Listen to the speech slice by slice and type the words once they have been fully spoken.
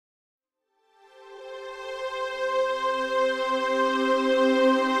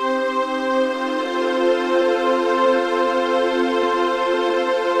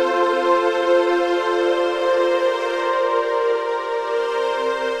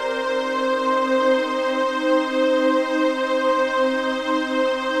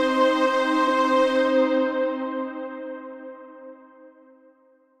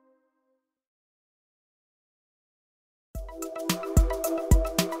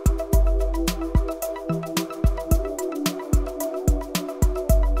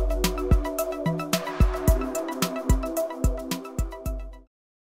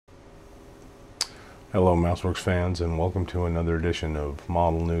Werx fans, and welcome to another edition of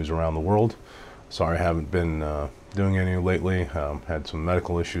Model News Around the World. Sorry I haven't been doing any lately. Had some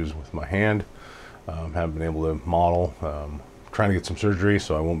medical issues with my hand. Haven't been able to model. Trying to get some surgery,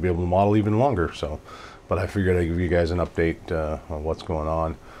 so I won't be able to model even longer. But I figured I'd give you guys an update on what's going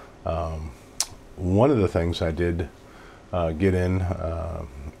on. One of the things I did get in,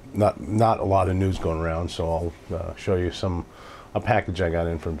 not a lot of news going around, so I'll show you a package I got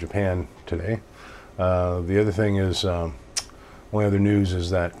in from Japan today. The other thing is, one other news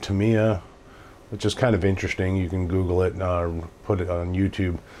is that Tamiya, which is kind of interesting, you can Google it, put it on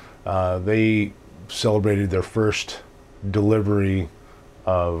YouTube, they celebrated their first delivery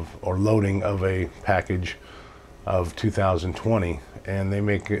of, or loading of, a package of 2020, and they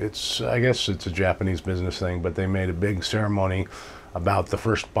make, I guess it's a Japanese business thing, but they made a big ceremony about the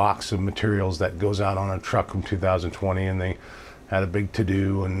first box of materials that goes out on a truck from 2020, and they had a big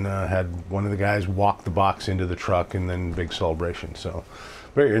to-do and had one of the guys walk the box into the truck, and then big celebration. So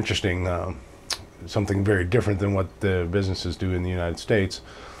very interesting, something very different than what the businesses do in the United States.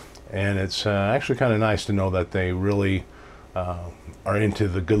 And it's actually kind of nice to know that they really are into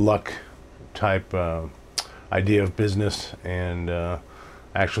the good luck type idea of business, and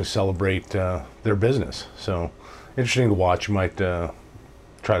actually celebrate their business. So interesting to watch. You might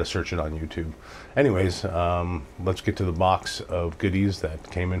try to search it on YouTube. Anyways, let's get to the box of goodies that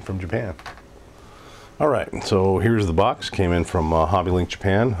came in from Japan. Alright, so here's the box. Came in from HobbyLink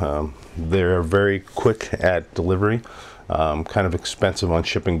Japan. They're very quick at delivery. Kind of expensive on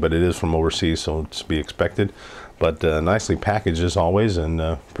shipping, but it is from overseas, so it's to be expected. But nicely packaged as always,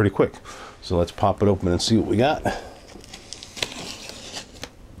 and pretty quick. So let's pop it open and see what we got.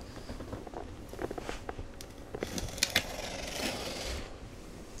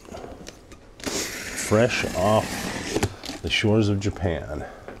 Fresh off the shores of Japan.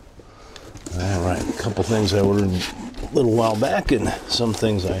 All right, a couple things I ordered a little while back, and some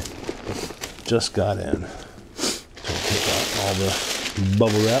things I just got in. So I'll take out all the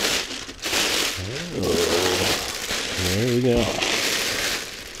bubble wrap. Oh, there we go.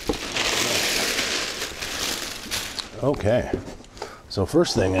 Okay, so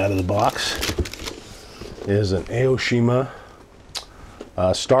first thing out of the box is an Aoshima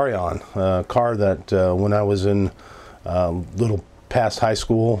Starion, car that when I was in little past high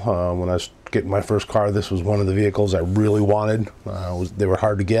school, when I was getting my first car, this was one of the vehicles I really wanted. They were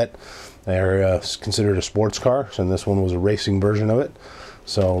hard to get. They're considered a sports car, and this one was a racing version of it.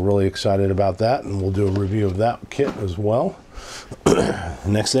 So really excited about that, and we'll do a review of that kit as well.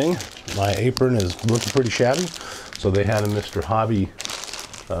 Next thing, my apron is looking pretty shabby, so they had a Mr. Hobby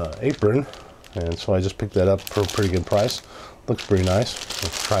apron, and so I just picked that up for a pretty good price. Looks pretty nice.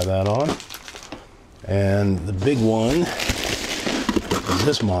 Let's try that on. And the big one is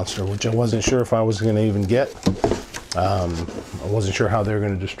this monster, which I wasn't sure if I was going to even get. I wasn't sure how they were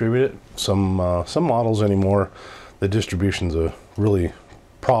going to distribute it. Some models anymore, the distribution's a really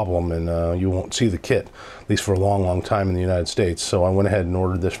problem, and you won't see the kit, at least for a long time in the United States. So I went ahead and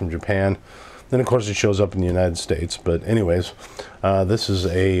ordered this from Japan. Then of course it shows up in the United States. But anyways, this is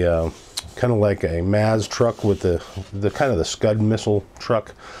a kind of like a Maz truck with the kind of the Scud missile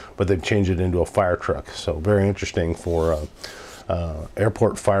truck, but they've changed it into a fire truck. So very interesting for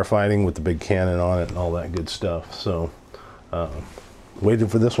airport firefighting with the big cannon on it and all that good stuff. So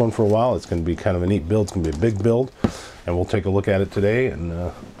waited for this one for a while. It's going to be kind of a neat build. It's going to be a big build, and we'll take a look at it today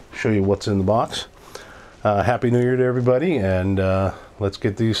and show you what's in the box. Happy New Year to everybody, and let's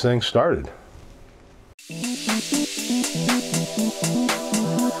get these things started.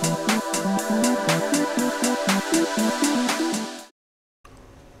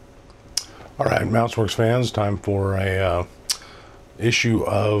 All right, Werx fans, time for a issue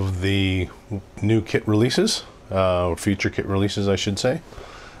of the new kit releases, or feature kit releases, I should say.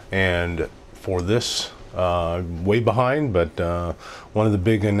 And for this, way behind, but one of the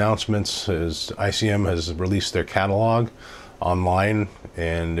big announcements is ICM has released their catalog online,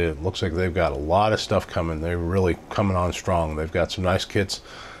 and it looks like they've got a lot of stuff coming. They're really coming on strong. They've got some nice kits,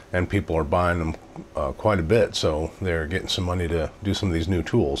 and people are buying them quite a bit, so they're getting some money to do some of these new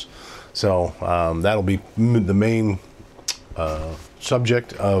tools. So that'll be the main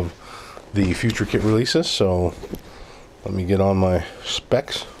subject of the future kit releases. So let me get on my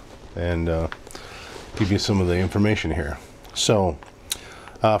specs and give you some of the information here. So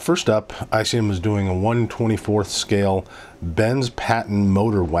first up, ICM is doing a 1/24 scale Benz patent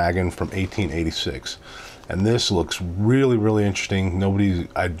motor wagon from 1886. And this looks really, really interesting. Nobody,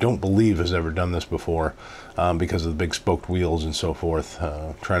 I don't believe, has ever done this before because of the big spoked wheels and so forth.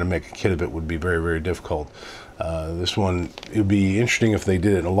 Trying to make a kit of it would be very, very difficult. This one, it would be interesting if they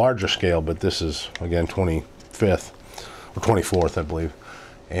did it in a larger scale, but this is, again, 25th or 24th, I believe.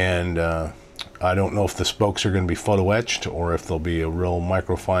 And I don't know if the spokes are going to be photo etched or if they'll be a real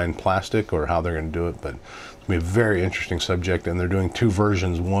microfine plastic or how they're going to do it, but it's going to be a very interesting subject. And they're doing two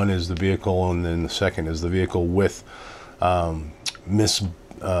versions. One is the vehicle, and then the second is the vehicle with Miss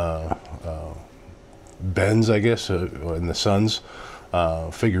Benz, I guess, and the Sons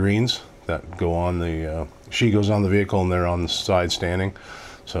figurines that go on the, she goes on the vehicle and they're on the side standing.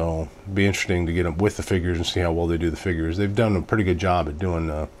 So it'd be interesting to get them with the figures and see how well they do the figures. They've done a pretty good job at doing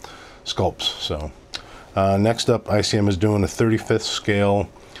sculpts. So next up, ICM is doing a 35th scale,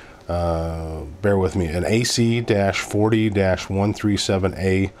 bear with me, an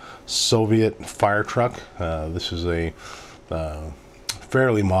AC-40-137A Soviet fire truck. This is a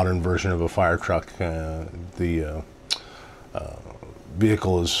fairly modern version of a fire truck. The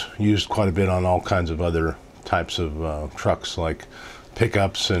vehicle is used quite a bit on all kinds of other types of trucks, like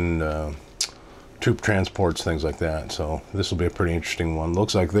pickups and troop transports, things like that. So this will be a pretty interesting one.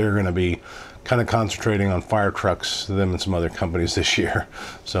 Looks like they're going to be kind of concentrating on fire trucks, them and some other companies this year.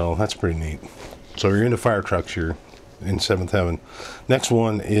 So that's pretty neat. So if you're into fire trucks, you're in seventh heaven. Next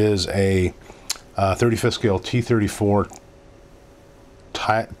one is a 35th scale T-34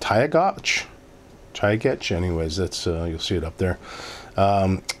 Tyagotch. Anyways, that's you'll see it up there.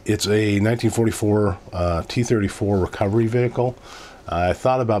 It's a 1944 T-34 recovery vehicle. I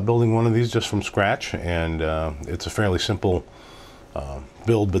thought about building one of these just from scratch, and it's a fairly simple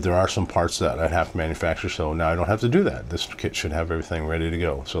build, but there are some parts that I'd have to manufacture, so now I don't have to do that. This kit should have everything ready to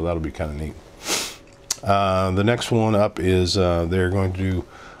go, so that'll be kind of neat. The next one up is they're going to do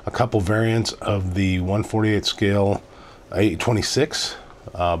a couple variants of the 1/48 scale 826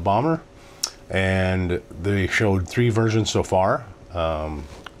 bomber, and they showed 3 versions so far.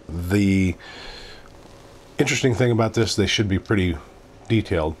 The interesting thing about this, they should be pretty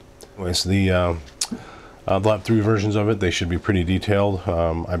detailed. Anyways, they'll have 3 versions of it. They should be pretty detailed.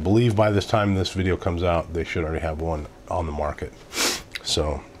 I believe by this time this video comes out, they should already have one on the market.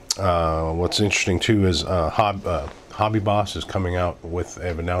 So what's interesting too is Hobby Boss is coming out with,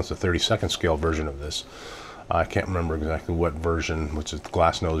 they've announced a 32nd scale version of this. I can't remember exactly what version, which is the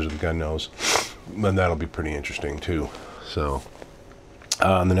glass nose or the gun nose, but that'll be pretty interesting too. So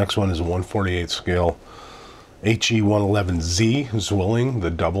the next one is a 1/48 scale HE-111Z Zwilling,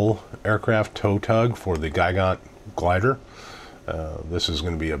 the double aircraft tow tug for the Gigant glider. This is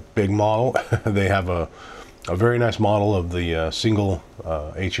going to be a big model. They have a very nice model of the single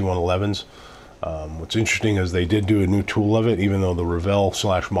HE-111s. What's interesting is they did do a new tool of it, even though the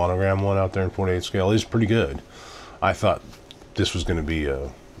Revell/Monogram one out there in 48 scale is pretty good. I thought this was going to be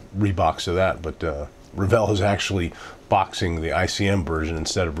a rebox of that, but Revell is actually boxing the ICM version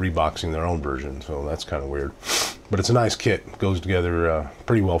instead of reboxing their own version, so that's kind of weird. But it's a nice kit. It goes together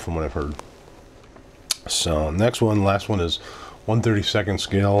pretty well from what I've heard. So next one, last one is 1/32nd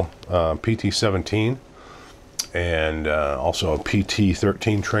scale PT-17 and also a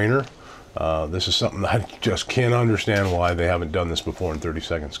PT-13 trainer. This is something that I just can't understand why they haven't done this before in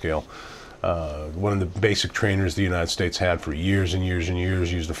 32nd scale. One of the basic trainers the United States had for years and years and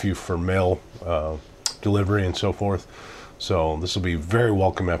years, used a few for mail delivery and so forth. So this will be very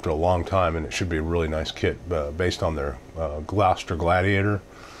welcome after a long time, and it should be a really nice kit based on their Gloucester Gladiator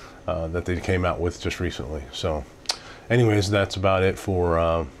that they came out with just recently. So anyways, that's about it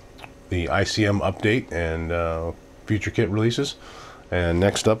for the ICM update and future kit releases. And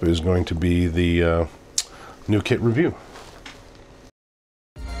next up is going to be the new kit review.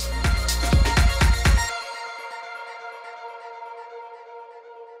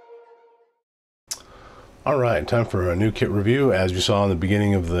 All right, time for a new kit review. As you saw in the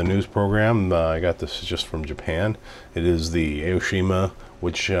beginning of the news program, I got this just from Japan. It is the Aoshima,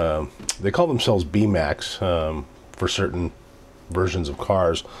 which they call themselves B-Max for certain versions of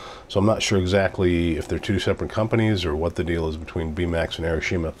cars. So I'm not sure exactly if they're two separate companies or what the deal is between B-Max and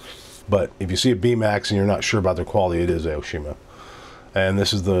Aoshima. But if you see a B-Max and you're not sure about their quality, it is Aoshima. And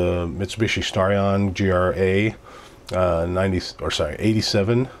this is the Mitsubishi Starion GRA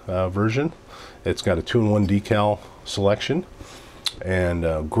 87 version. It's got a 2-in-1 decal selection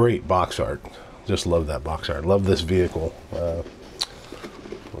and great box art. Just love that box art. Love this vehicle.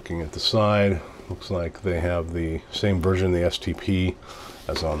 Looking at the side, looks like they have the same version, the STP,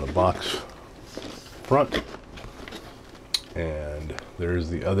 as on the box front. And there's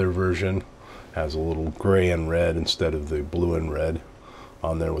the other version. Has a little gray and red instead of the blue and red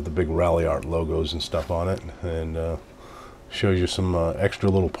on there with the big Rally Art logos and stuff on it, and shows you some extra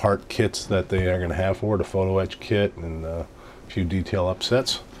little part kits that they are going to have for it, a photo etch kit and a few detail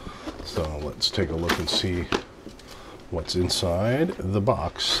upsets. So let's take a look and see what's inside the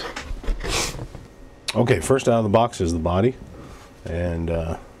box. Okay, first out of the box is the body,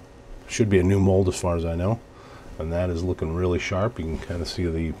 and should be a new mold as far as I know, and that is looking really sharp. You can kind of see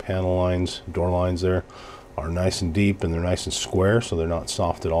the panel lines, door lines there are nice and deep, and they're nice and square, so they're not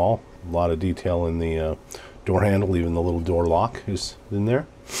soft at all. A lot of detail in the door handle, even the little door lock is in there.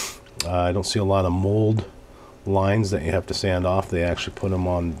 I don't see a lot of mold lines that you have to sand off. They actually put them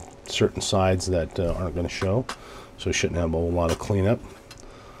on certain sides that aren't going to show, so you shouldn't have a whole lot of cleanup.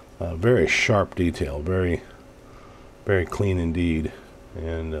 Very sharp detail, very clean indeed,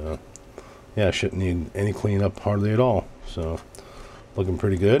 and yeah, shouldn't need any cleanup hardly at all, so looking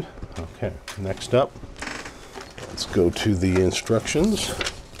pretty good. Okay, next up, let's go to the instructions,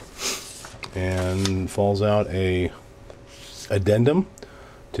 and falls out a addendum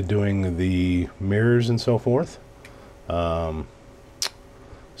to doing the mirrors and so forth.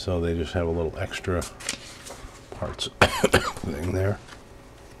 So they just have a little extra parts thing there.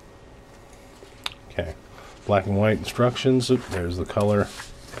 Okay, black and white instructions. There's the color,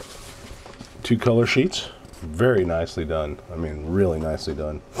 2 color sheets. Very nicely done. I mean, really nicely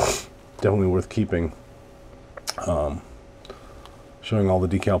done. Definitely worth keeping. Showing all the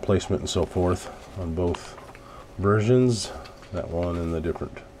decal placement and so forth on both versions. That one and the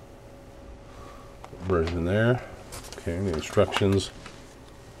different version there. Okay, the instructions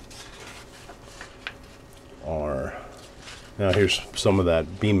are, now here's some of that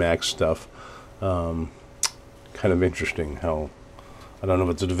BMAX stuff. Kind of interesting how, I don't know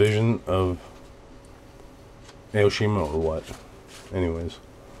if it's a division of Aoshima or what. Anyways,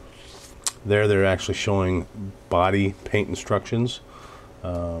 they're actually showing body paint instructions.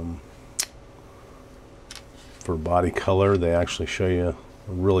 For body color, they actually show you a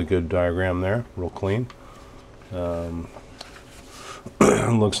really good diagram there, real clean.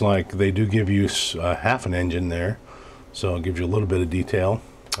 Looks like they do give you half an engine there, so it gives you a little bit of detail.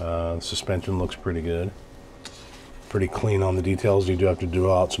 Suspension looks pretty good, pretty clean on the details. You do have to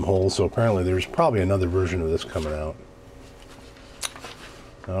draw out some holes, so apparently there's probably another version of this coming out.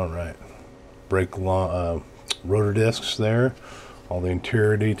 All right, brake rotor discs there, all the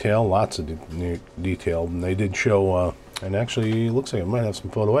interior detail, lots of detail, and they did show, and actually it looks like it might have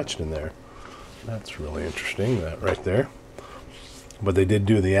some photo etched in there. That's really interesting, that right there. But they did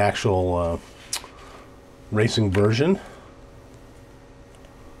do the actual racing version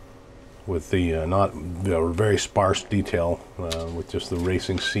with the not very sparse detail, with just the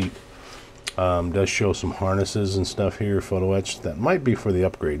racing seat. Does show some harnesses and stuff here, photo etched. That might be for the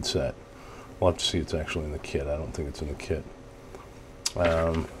upgrade set. We'll have to see. It's actually in the kit. I don't think it's in the kit.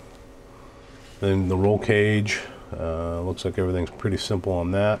 Then the roll cage, looks like everything's pretty simple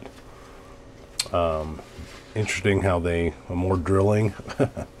on that. Interesting how they are more drilling.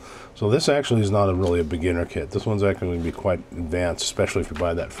 So this actually is not really a beginner kit. This one's actually going to be quite advanced, especially if you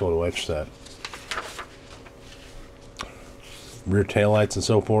buy that photo etch set. Rear taillights and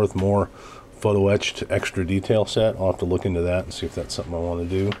so forth, more photo etched extra detail set. I'll have to look into that and see if that's something I want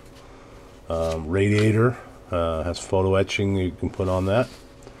to do. Radiator has photo etching you can put on that.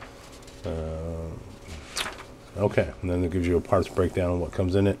 Okay, and then it gives you a parts breakdown of what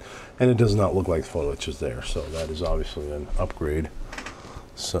comes in it, and it does not look like photo etch is there, so that is obviously an upgrade.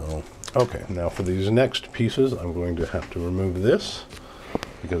 So, okay, now for these next pieces, I'm going to have to remove this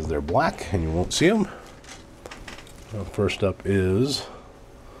because they're black and you won't see them. First up is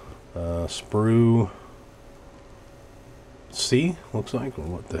sprue C, looks like, or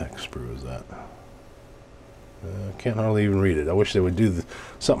what the heck sprue is that? Can't hardly even read it. I wish they would do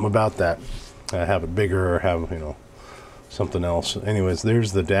something about that. Have it bigger or have, you know, something else. Anyways,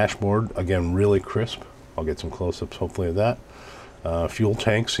 there's the dashboard. Again, really crisp. I'll get some close-ups hopefully of that. Fuel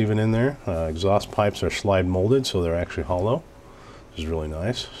tanks even in there. Exhaust pipes are slide molded, so they're actually hollow, which is really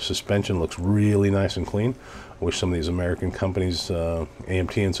nice. Suspension looks really nice and clean. I wish some of these American companies,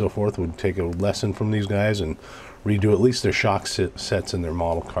 AMT and so forth, would take a lesson from these guys and redo at least their shock sets in their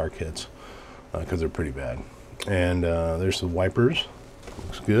model car kits, because they're pretty bad. And there's the wipers.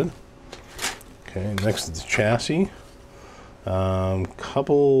 Looks good. Okay, next is the chassis.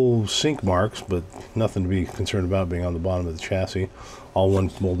 Couple sink marks, but nothing to be concerned about being on the bottom of the chassis. All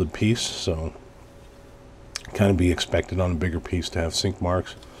one molded piece, so kind of be expected on a bigger piece to have sink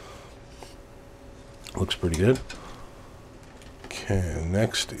marks. Looks pretty good. Okay,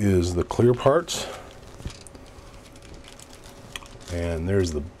 next is the clear parts. And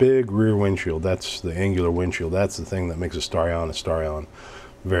there's the big rear windshield. That's the angular windshield. That's the thing that makes a Starion.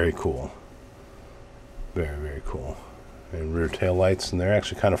 Very cool. Very, very cool. And rear tail lights, and they're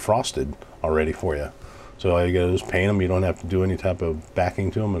actually kind of frosted already for you. So all you gotta do is paint them. You don't have to do any type of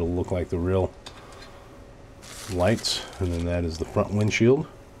backing to them. It'll look like the real lights. And then that is the front windshield.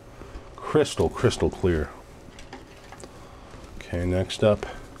 Crystal clear. Okay, next up,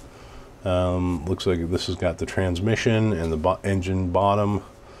 looks like this has got the transmission and the engine bottom,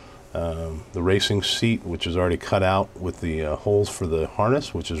 the racing seat, which is already cut out with the holes for the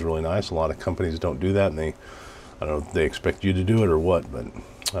harness, which is really nice. A lot of companies don't do that, and I don't know if they expect you to do it or what, but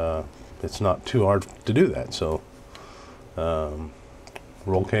it's not too hard to do that. So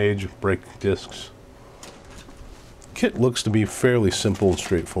roll cage, brake discs. Kit looks to be fairly simple and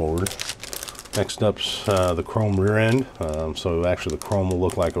straightforward. Next up's the chrome rear end. So actually the chrome will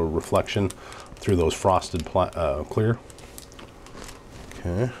look like a reflection through those frosted clear.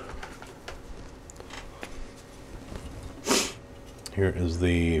 Okay. Here is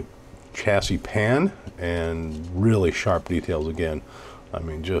the chassis pan, and really sharp details again. I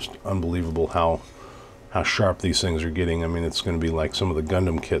mean, just unbelievable how sharp these things are getting. I mean, it's going to be like some of the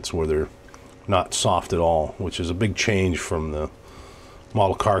Gundam kits where they're not soft at all, which is a big change from the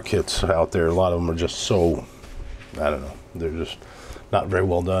model car kits out there. A lot of them are just so, I don't know, they're just not very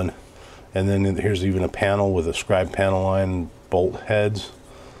well done. And then here's even a panel with a scribe panel line bolt heads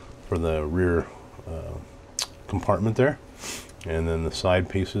for the rear compartment there. And then the side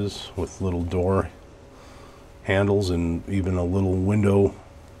pieces with little door handles and even a little window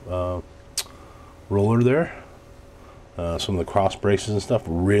roller there. Some of the cross braces and stuff,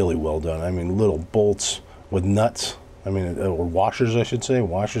 really well done. I mean, little bolts with nuts. I mean, or washers, I should say,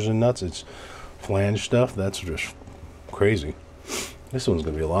 washers and nuts. It's flange stuff. That's just crazy. This one's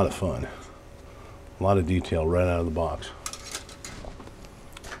going to be a lot of fun. A lot of detail right out of the box.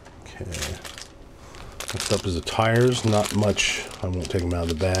 Okay. Next up is the tires. Not much. I won't take them out of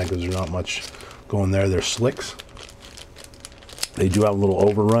the bag because there's not much going there. They're slicks. They do have a little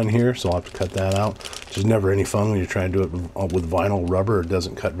overrun here, so I'll have to cut that out. Which is never any fun when you're trying to do it with vinyl rubber. It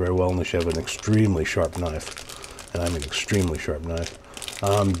doesn't cut very well unless you have an extremely sharp knife. And I mean extremely sharp knife.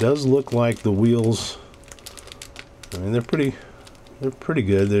 Does look like the wheels, I mean, they're pretty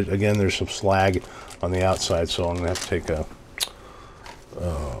good. Again, there's some slag on the outside, so I'm gonna have to take a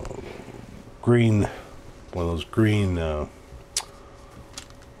green, one of those green,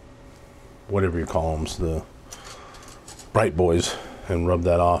 whatever you call them, the bright boys, and rub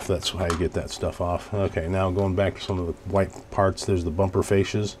that off. That's how you get that stuff off. Okay, now going back to some of the white parts, there's the bumper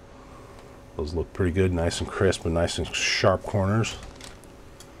fascias. Those look pretty good, nice and crisp and nice and sharp corners.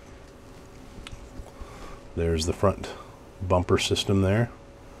 There's the front bumper system there.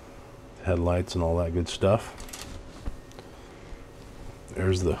 Headlights and all that good stuff.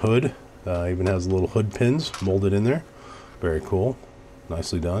 There's the hood. Even has little hood pins molded in there. Very cool.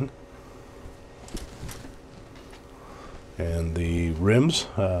 Nicely done. And the rims.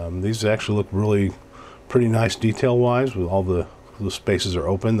 These actually look really pretty nice detail-wise with all the spaces are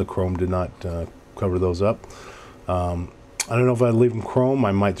open. The chrome did not cover those up. I don't know if I'd leave them chrome.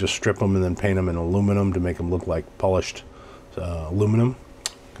 I might just strip them and then paint them in aluminum to make them look like polished aluminum,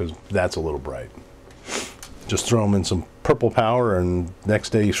 because that's a little bright. Just throw them in some purple power, and next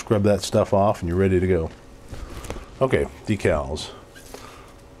day you scrub that stuff off and you're ready to go. Okay, decals.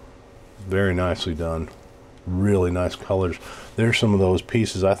 Very nicely done. Really nice colors. There's some of those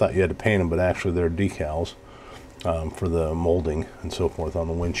pieces. I thought you had to paint them, but actually they're decals. For the molding and so forth on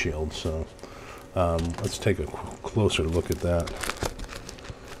the windshield. So let's take a closer look at that.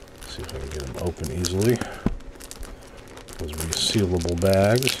 See if I can get them open easily. Those resealable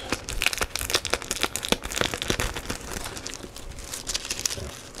bags.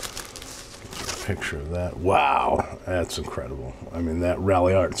 Get a picture of that. Wow, that's incredible. I mean, that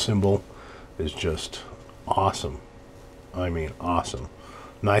Rally Art symbol is just awesome. I mean, awesome.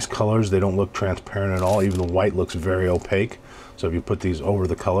 Nice colors. They don't look transparent at all. Even the white looks very opaque. So if you put these over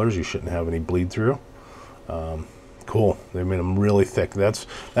the colors, you shouldn't have any bleed through. Cool. They made them really thick. That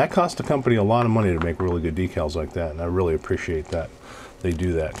cost the company a lot of money to make really good decals like that, and I really appreciate that they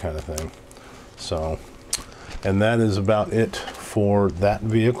do that kind of thing. So, and that is about it for that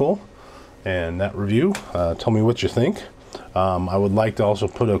vehicle and that review. Tell me what you think. I would like to also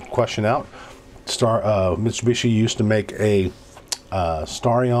put a question out. Mitsubishi used to make a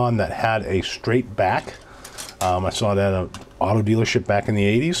Starion that had a straight back. I saw that at an auto dealership back in the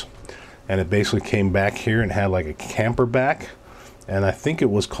 80s, and it basically came back here and had like a camper back, and I think it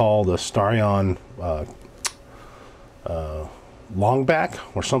was called a Starion Longback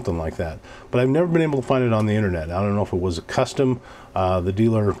or something like that, but I've never been able to find it on the internet. I don't know if it was a custom. The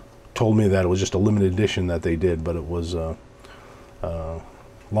dealer told me that it was just a limited edition that they did, but it was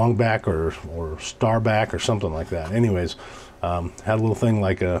Longback or Starback or something like that. Anyways, had a little thing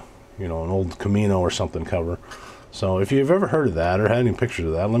like a, you know, an old Camino or something cover. So if you've ever heard of that or had any pictures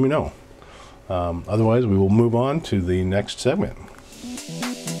of that, let me know. Otherwise, we will move on to the next segment.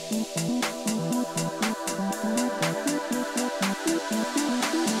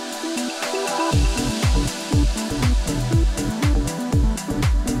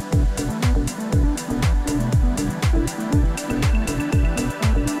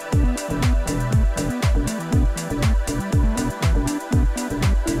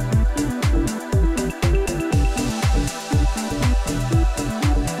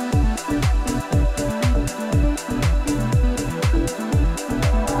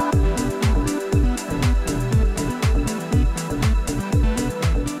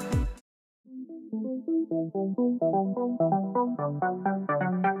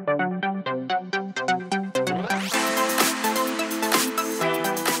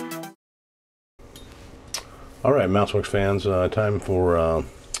 All right, MouseWorks fans, time for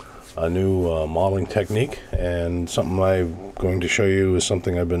a new modeling technique, and something I'm going to show you is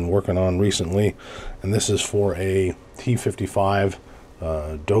something I've been working on recently, and this is for a T-55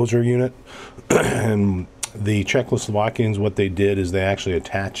 dozer unit. And the Czechoslovakians, what they did is they actually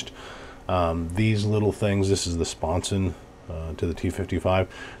attached these little things. This is the sponson to the T-55.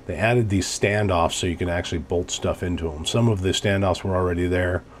 They added these standoffs so you can actually bolt stuff into them. Some of the standoffs were already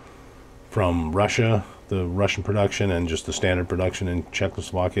there from Russia, the Russian production, and just the standard production in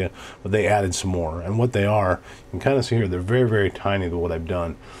Czechoslovakia, but they added some more. And what they are, you can kind of see here, they're very, very tiny. But what I've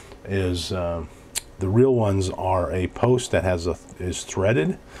done is the real ones are a post that is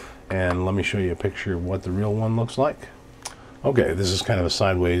threaded, and let me show you a picture of what the real one looks like. Okay, this is kind of a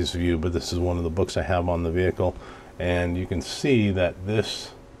sideways view, but this is one of the books I have on the vehicle, and you can see that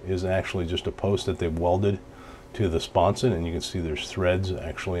this is actually just a post that they've welded to the sponson, and you can see there's threads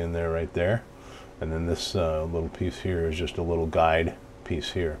actually in there right there. And then this little piece here is just a little guide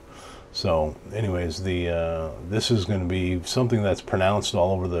piece here. So anyways, this is going to be something that's pronounced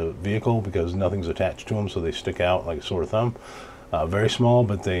all over the vehicle because nothing's attached to them, so they stick out like a sore thumb. Very small,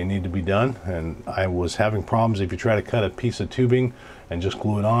 but they need to be done. And I was having problems if you try to cut a piece of tubing and just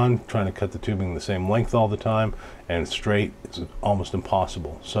glue it on, trying to cut the tubing the same length all the time and straight, it's almost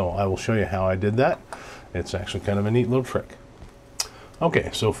impossible. So I will show you how I did that. It's actually kind of a neat little trick.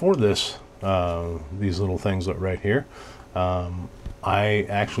 Okay, so for this, these little things right here, I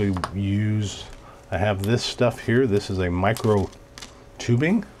actually I have this stuff here. This is a micro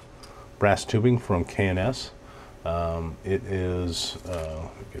tubing, brass tubing from K&S. It is,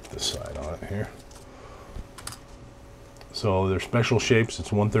 get this side on it here. So they're special shapes. It's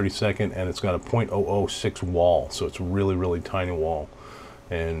 1/32, and it's got a .006 wall, so it's a really, really tiny wall,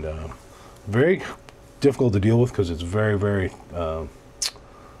 and very difficult to deal with because it's very, very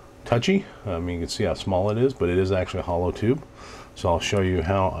touchy. I mean, you can see how small it is, but it is actually a hollow tube. So I'll show you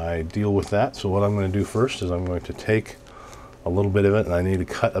how I deal with that. So what I'm going to do first is I'm going to take a little bit of it, and I need to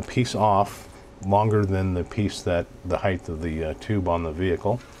cut a piece off longer than the piece that the height of the tube on the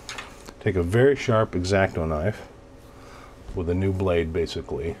vehicle. Take a very sharp X-Acto knife with a new blade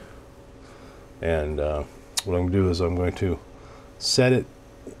basically, and what I'm going to do is I'm going to set it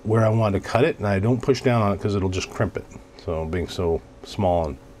where I want to cut it, and I don't push down on it because it'll just crimp it, so being so small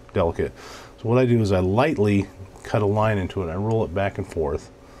and delicate. So what I do is I lightly cut a line into it, I roll it back and forth,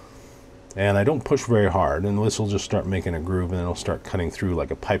 and I don't push very hard, and this will just start making a groove, and it'll start cutting through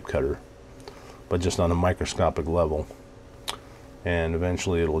like a pipe cutter, but just on a microscopic level, and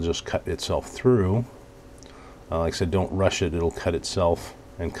eventually it'll just cut itself through. Like I said, don't rush it, it'll cut itself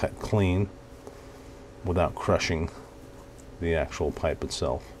and cut clean without crushing the actual pipe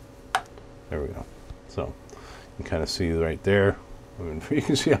itself. There we go. So you can kind of see right there, I mean, you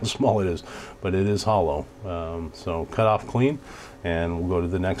can see how small it is, but it is hollow. So cut off clean, and we'll go to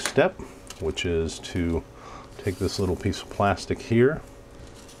the next step, which is to take this little piece of plastic here,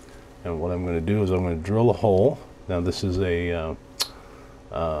 and what I'm going to do is I'm going to drill a hole. Now this is a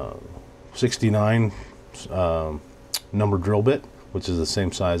 69 number drill bit, which is the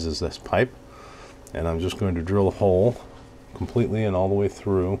same size as this pipe, and I'm just going to drill a hole completely and all the way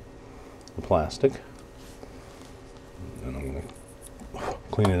through the plastic, and I'm going to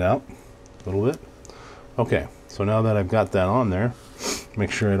clean it out a little bit. Okay, so now that I've got that on there, make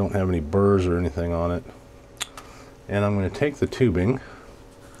sure I don't have any burrs or anything on it, and I'm going to take the tubing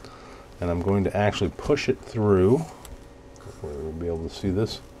and I'm going to actually push it through. Hopefully we'll be able to see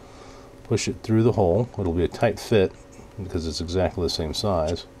this. Push it through the hole. It'll be a tight fit. because it's exactly the same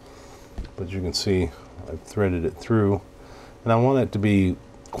size. But you can see I've threaded it through, and I want it to be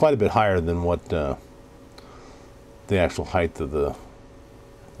quite a bit higher than what the actual height of the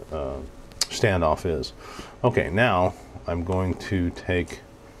standoff is. Okay, now I'm going to take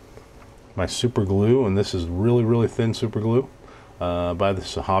my super glue, and this is really thin super glue. By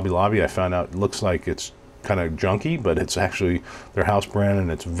this Hobby Lobby. I found out it looks like it's kind of junky, but it's actually their house brand, and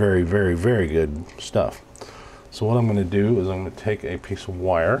it's very good stuff. So what I'm going to do is I'm going to take a piece of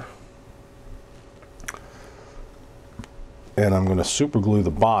wire, and I'm going to super glue the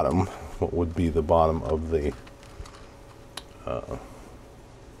bottom, what would be the bottom of the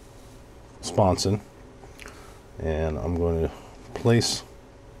sponson, and I'm going to place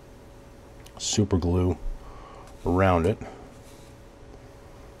super glue around it.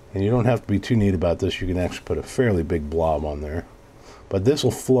 And you don't have to be too neat about this. You can actually put a fairly big blob on there, but this will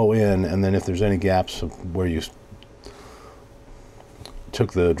flow in, and then if there's any gaps of where you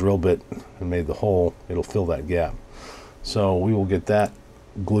took the drill bit and made the hole, it'll fill that gap. So we will get that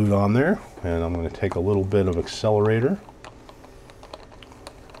glued on there, and I'm going to take a little bit of accelerator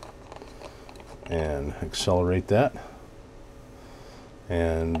and accelerate that,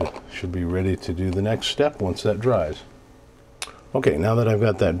 and should be ready to do the next step once that dries. Okay, now that I've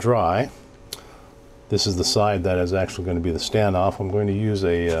got that dry, this is the side that is actually going to be the standoff. I'm going to use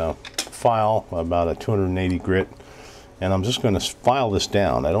a file, about a 280 grit, and I'm just going to file this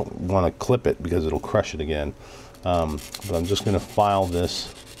down. I don't want to clip it because it'll crush it again, but I'm just going to file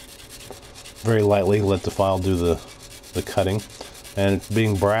this very lightly, let the file do the cutting. And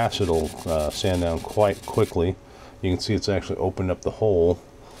being brass, it'll sand down quite quickly. You can see it's actually opened up the hole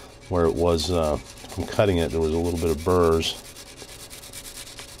where it was, from cutting it, there was a little bit of burrs.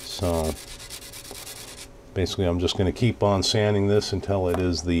 So basically I'm just going to keep on sanding this until it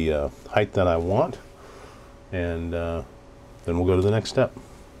is the height that I want, and then we'll go to the next step.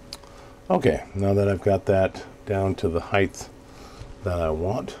 Okay, now that I've got that down to the height that I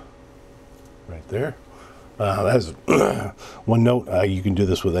want, right there. That's one note, you can do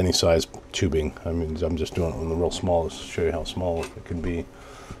this with any size tubing. I mean, I'm just doing it on the real smallest to show you how small it can be.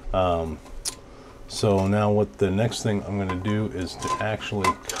 So now what the next thing I'm going to do is to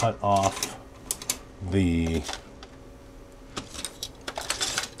actually cut off the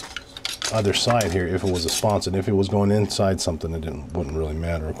other side here if it was a sponson. If it was going inside something, it wouldn't really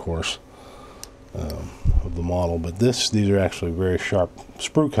matter, of course, of the model. But these are actually very sharp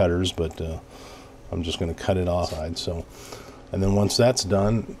sprue cutters, but I'm just going to cut it off side. So, and then once that's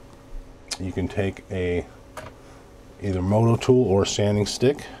done, you can take a either moto tool or sanding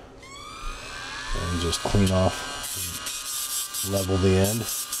stick and just clean off, level the end.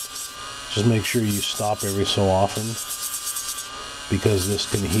 Just make sure you stop every so often, because this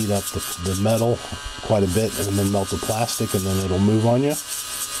can heat up the metal quite a bit and then melt the plastic, and then it'll move on you.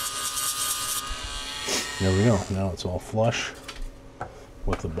 There we go. Now it's all flush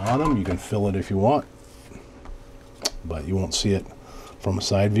with the bottom. You can fill it if you want, but you won't see it from a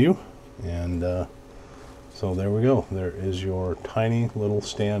side view. And so there we go. There is your tiny little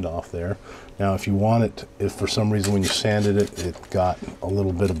standoff there. Now if you want it, if for some reason when you sanded it, it got a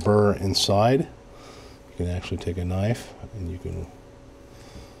little bit of burr inside, you can actually take a knife and you can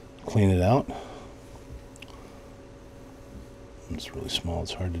clean it out. It's really small,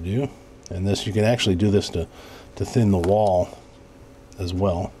 it's hard to do. And this, you can actually do this to thin the wall as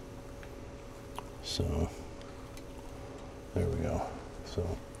well. So there we go.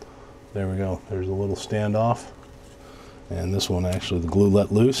 So there we go. There's a little standoff. And this one, actually, the glue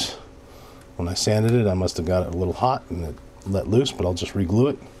let loose. When I sanded it, I must have got it a little hot and it let loose, but I'll just re-glue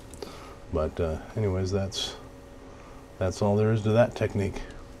it. But anyways, that's all there is to that technique.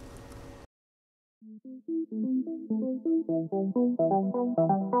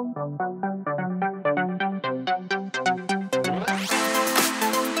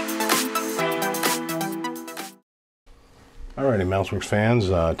 Alrighty, MouseWorks fans,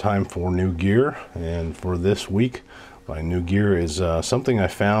 time for new gear. And for this week, my new gear is something I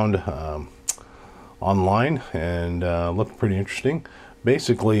found online and looked pretty interesting.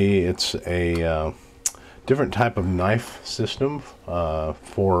 Basically, it's a different type of knife system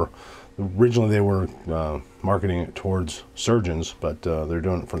originally they were marketing it towards surgeons, but they're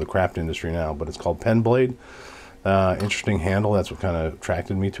doing it for the craft industry now. But it's called Pen Blade. Interesting handle. That's what kind of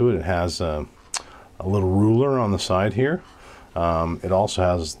attracted me to it. It has a little ruler on the side here. It also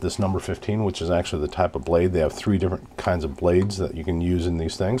has this number 15, which is actually the type of blade. They have 3 different kinds of blades that you can use in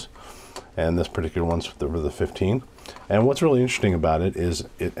these things, and this particular one's for the 15. And what's really interesting about it is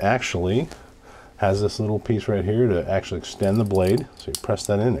it actually has this little piece right here to actually extend the blade. So you press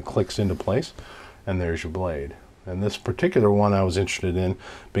that in, it clicks into place, and there's your blade. And this particular one I was interested in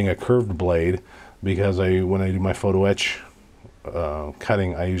being a curved blade, because when I do my photo etch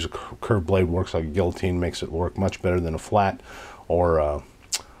cutting, I use a curved blade. Works like a guillotine, makes it work much better than a flat or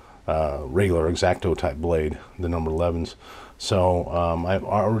regular X-Acto type blade, the number 11s. So I've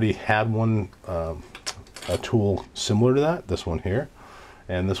already had one, a tool similar to that, this one here,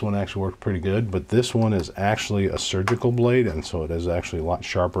 and this one actually worked pretty good, but this one is actually a surgical blade, and so it is actually a lot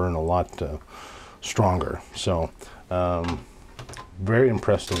sharper and a lot stronger. So very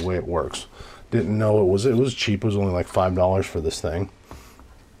impressed with the way it works. Didn't know it was cheap. It was only like $5 for this thing.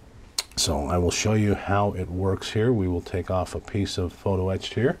 So I will show you how it works here. We will take off a piece of photo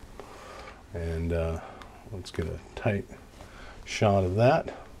etched here, and let's get a tight shot of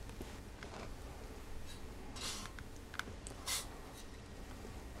that.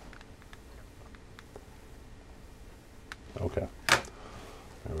 Okay,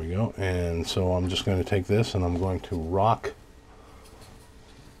 there we go. And so I'm just going to take this and I'm going to rock,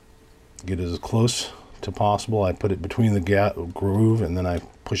 get as close to possible. I put it between the groove, and then I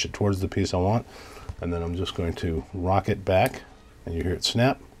push it towards the piece I want, and then I'm just going to rock it back, and you hear it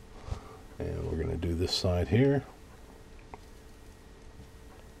snap. And we're going to do this side here.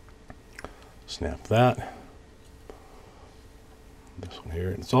 Snap that. This one here.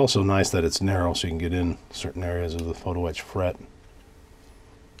 It's also nice that it's narrow, so you can get in certain areas of the photo etch fret.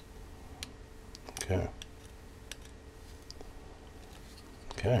 Okay.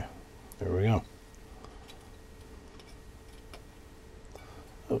 Okay, there we go.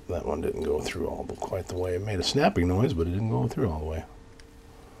 Oh, that one didn't go through quite the way. It made a snapping noise, but it didn't go through all the way.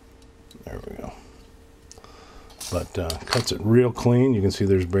 There we go. But cuts it real clean. You can see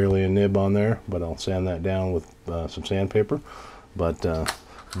there's barely a nib on there, but I'll sand that down with some sandpaper. But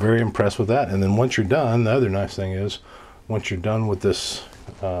very impressed with that. And then once you're done, the other nice thing is, once you're done with this,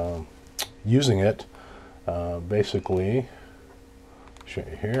 using it, basically, show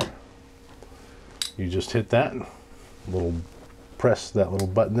you here, you just hit that little, press that little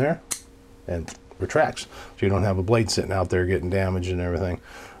button there, and retracts, so you don't have a blade sitting out there getting damaged and everything.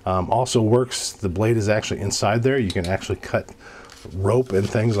 Also works, the blade is actually inside there. You can actually cut rope and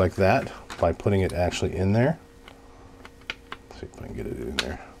things like that by putting it actually in there. Let's see if I can get it in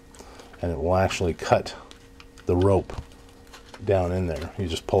there. And it will actually cut the rope down in there. You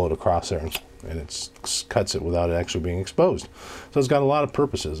just pull it across there, and it cuts it without it actually being exposed. So it's got a lot of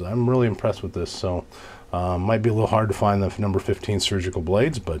purposes. I'm really impressed with this. So might be a little hard to find the number 15 surgical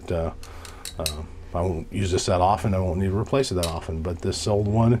blades, but I won't use this that often. I won't need to replace it that often. But this old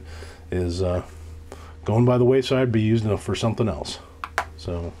one is going by the wayside, be used for something else.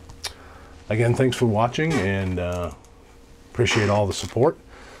 So again, thanks for watching, and appreciate all the support.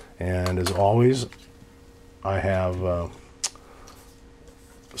 And as always, I have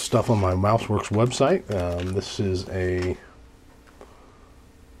stuff on my MouseWorks website. This is a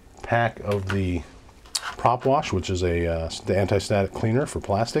pack of the prop wash, which is the anti-static cleaner for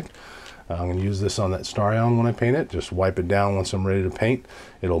plastic. I'm going to use this on that star island when I paint it. Just wipe it down once I'm ready to paint.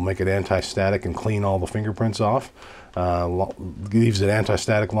 It'll make it anti-static and clean all the fingerprints off. Leaves it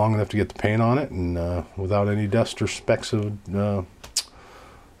anti-static long enough to get the paint on it, and without any dust or specks of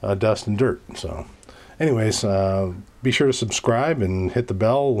dust and dirt. So anyways, be sure to subscribe and hit the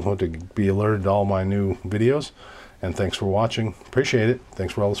bell to be alerted to all my new videos. And thanks for watching. Appreciate it.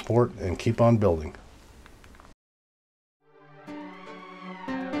 Thanks for all the support, and keep on building.